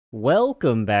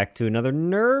Welcome back to another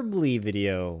Nerbly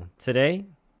video. Today,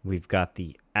 we've got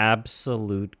the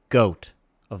absolute GOAT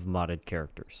of modded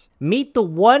characters. Meet the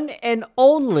one and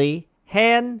only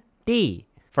Han Di.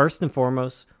 First and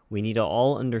foremost, we need to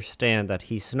all understand that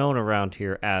he's known around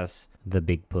here as the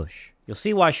Big Push. You'll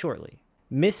see why shortly.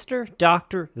 Mr.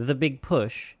 Dr. The Big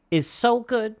Push is so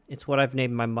good, it's what I've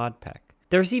named my mod pack.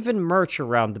 There's even merch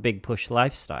around the Big Push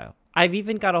lifestyle. I've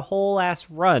even got a whole ass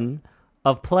run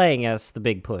of playing as the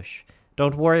Big Push.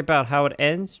 Don't worry about how it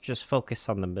ends, just focus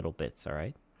on the middle bits,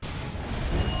 alright?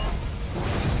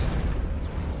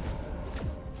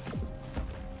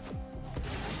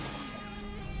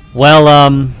 Well,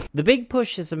 the Big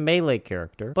Push is a melee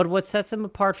character, but what sets him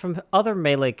apart from other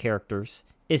melee characters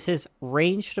is his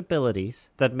ranged abilities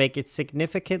that make it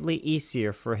significantly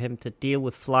easier for him to deal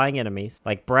with flying enemies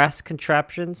like brass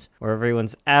contraptions or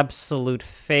everyone's absolute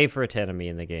favorite enemy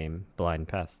in the game, blind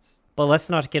pests. But let's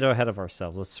not get ahead of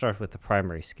ourselves. Let's start with the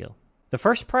primary skill. The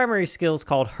first primary skill is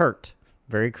called Hurt.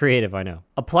 Very creative, I know.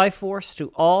 Apply force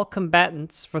to all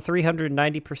combatants for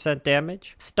 390%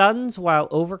 damage. Stuns while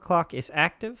overclock is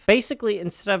active. Basically,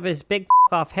 instead of his big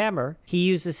off hammer, he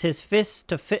uses his fists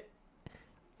to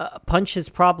punch his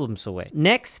problems away.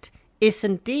 Next is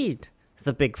indeed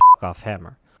the big off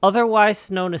hammer, otherwise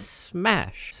known as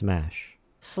Smash. Smash.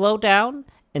 Slow down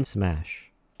and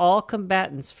smash all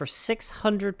combatants for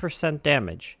 600%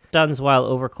 damage. Stuns while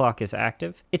overclock is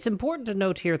active. It's important to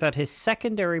note here that his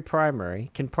secondary primary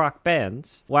can proc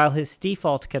bans, while his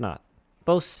default cannot.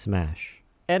 Both Smash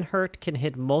and Hurt can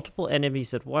hit multiple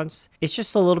enemies at once. It's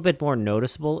just a little bit more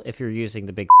noticeable if you're using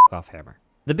the big off hammer.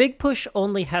 The Big Push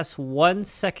only has one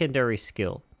secondary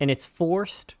skill, and it's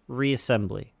Forced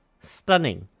Reassembly.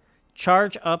 Stunning.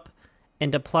 Charge up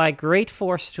and apply great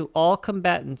force to all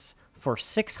combatants for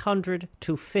 600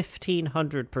 to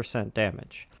 1500%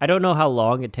 damage. I don't know how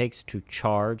long it takes to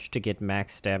charge to get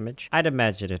max damage. I'd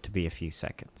imagine it to be a few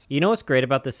seconds. You know what's great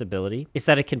about this ability is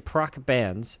that it can proc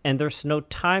bans, and there's no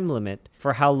time limit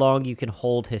for how long you can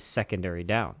hold his secondary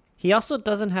down. He also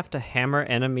doesn't have to hammer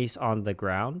enemies on the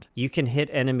ground. You can hit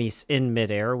enemies in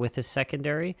midair with his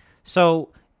secondary. So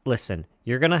listen,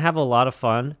 you're gonna have a lot of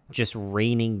fun just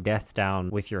raining death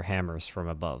down with your hammers from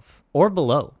above or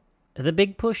below. The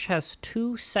Big Push has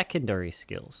two secondary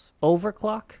skills,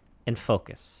 Overclock and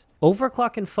Focus.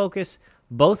 Overclock and Focus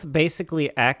both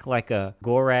basically act like a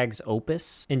Gorag's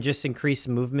Opus and just increase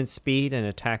movement speed and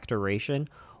attack duration.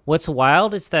 What's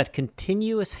wild is that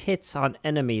continuous hits on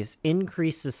enemies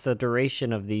increases the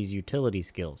duration of these utility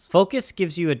skills. Focus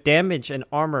gives you a damage and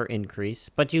armor increase,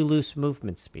 but you lose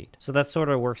movement speed. So that sort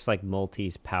of works like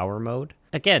Multi's power mode.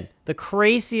 Again, the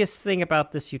craziest thing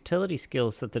about this utility skill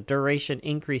is that the duration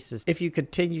increases if you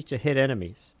continue to hit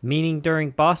enemies, meaning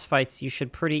during boss fights you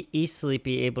should pretty easily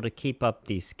be able to keep up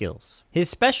these skills. His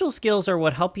special skills are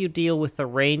what help you deal with the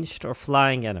ranged or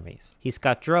flying enemies. He's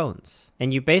got drones,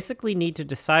 and you basically need to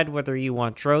decide whether you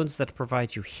want drones that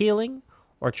provide you healing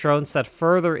or drones that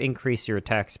further increase your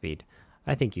attack speed.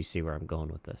 I think you see where I'm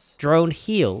going with this. Drone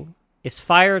Heal is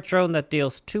fire drone that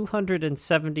deals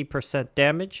 270%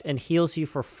 damage and heals you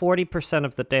for 40%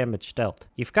 of the damage dealt.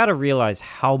 You've got to realize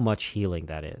how much healing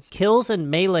that is. Kills and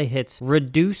melee hits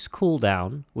reduce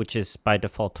cooldown, which is by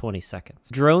default 20 seconds.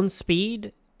 Drone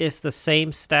speed is the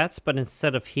same stats, but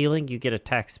instead of healing, you get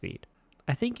attack speed.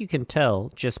 I think you can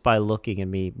tell just by looking at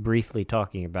me briefly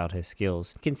talking about his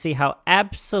skills. You can see how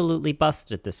absolutely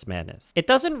busted this man is. It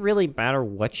doesn't really matter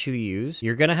what you use.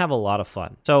 You're going to have a lot of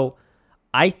fun. So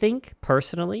I think,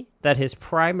 personally, that his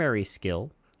primary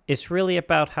skill is really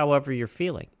about however you're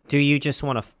feeling. Do you just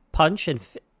want to punch and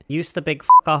use the big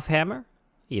off hammer?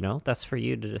 You know, that's for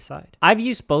you to decide. I've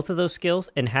used both of those skills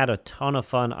and had a ton of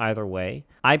fun either way.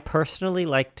 I personally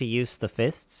like to use the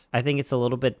fists. I think it's a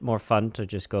little bit more fun to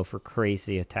just go for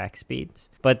crazy attack speeds.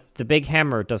 But the big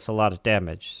hammer does a lot of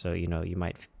damage, so, you know, you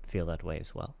might feel that way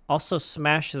as well. Also,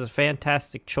 Smash is a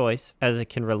fantastic choice as it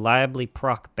can reliably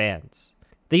proc bans.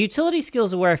 The utility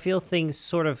skills are where I feel things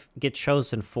sort of get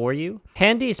chosen for you.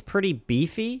 Han Di is pretty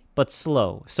beefy, but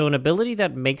slow. So an ability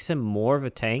that makes him more of a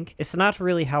tank, it's not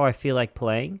really how I feel like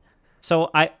playing.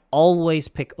 So I always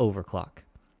pick Overclock.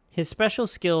 His special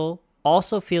skill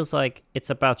also feels like it's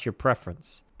about your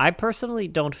preference. I personally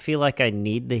don't feel like I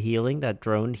need the healing that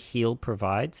Drone Heal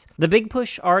provides. The Big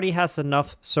Push already has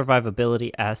enough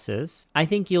survivability as is. I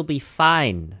think you'll be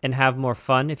fine and have more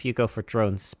fun if you go for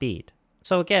Drone Speed.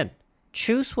 So again,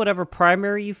 choose whatever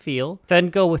primary you feel, then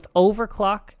go with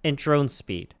Overclock and Drone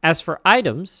Speed. As for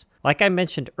items, like I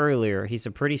mentioned earlier, he's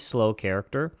a pretty slow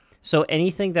character, so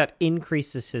anything that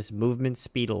increases his movement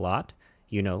speed a lot,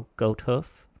 you know, Goat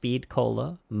Hoof, Speed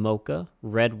Cola, Mocha,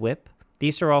 Red Whip,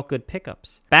 These are all good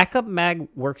pickups. Backup Mag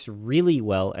works really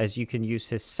well as you can use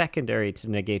his secondary to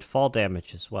negate fall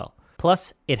damage as well.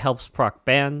 Plus, it helps proc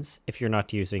bans if you're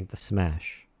not using the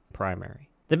Smash primary.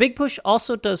 The Big Push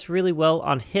also does really well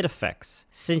on hit effects,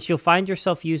 since you'll find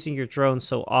yourself using your drone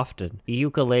so often.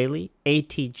 Ukulele,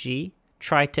 ATG,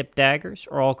 tri-tip daggers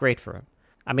are all great for him.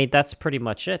 I mean, that's pretty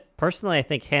much it. Personally, I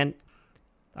think I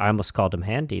almost called him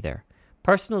Handy there.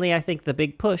 Personally, I think the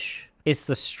Big Push is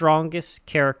the strongest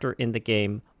character in the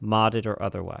game, modded or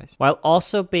otherwise, while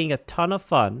also being a ton of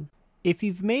fun. If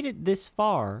you've made it this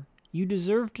far, you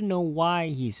deserve to know why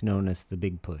he's known as the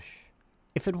Big Push.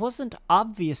 If it wasn't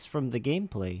obvious from the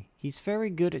gameplay, he's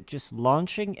very good at just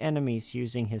launching enemies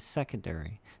using his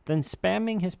secondary, then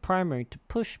spamming his primary to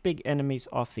push big enemies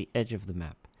off the edge of the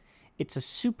map. It's a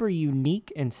super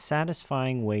unique and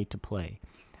satisfying way to play.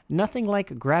 Nothing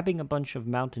like grabbing a bunch of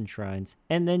mountain shrines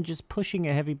and then just pushing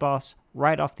a heavy boss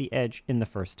right off the edge in the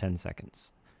first 10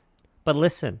 seconds. But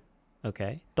listen,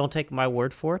 okay? Don't take my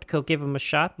word for it. Go give him a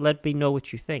shot. Let me know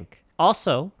what you think.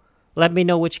 Also, let me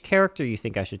know which character you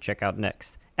think I should check out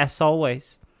next. As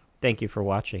always, thank you for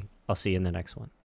watching. I'll see you in the next one.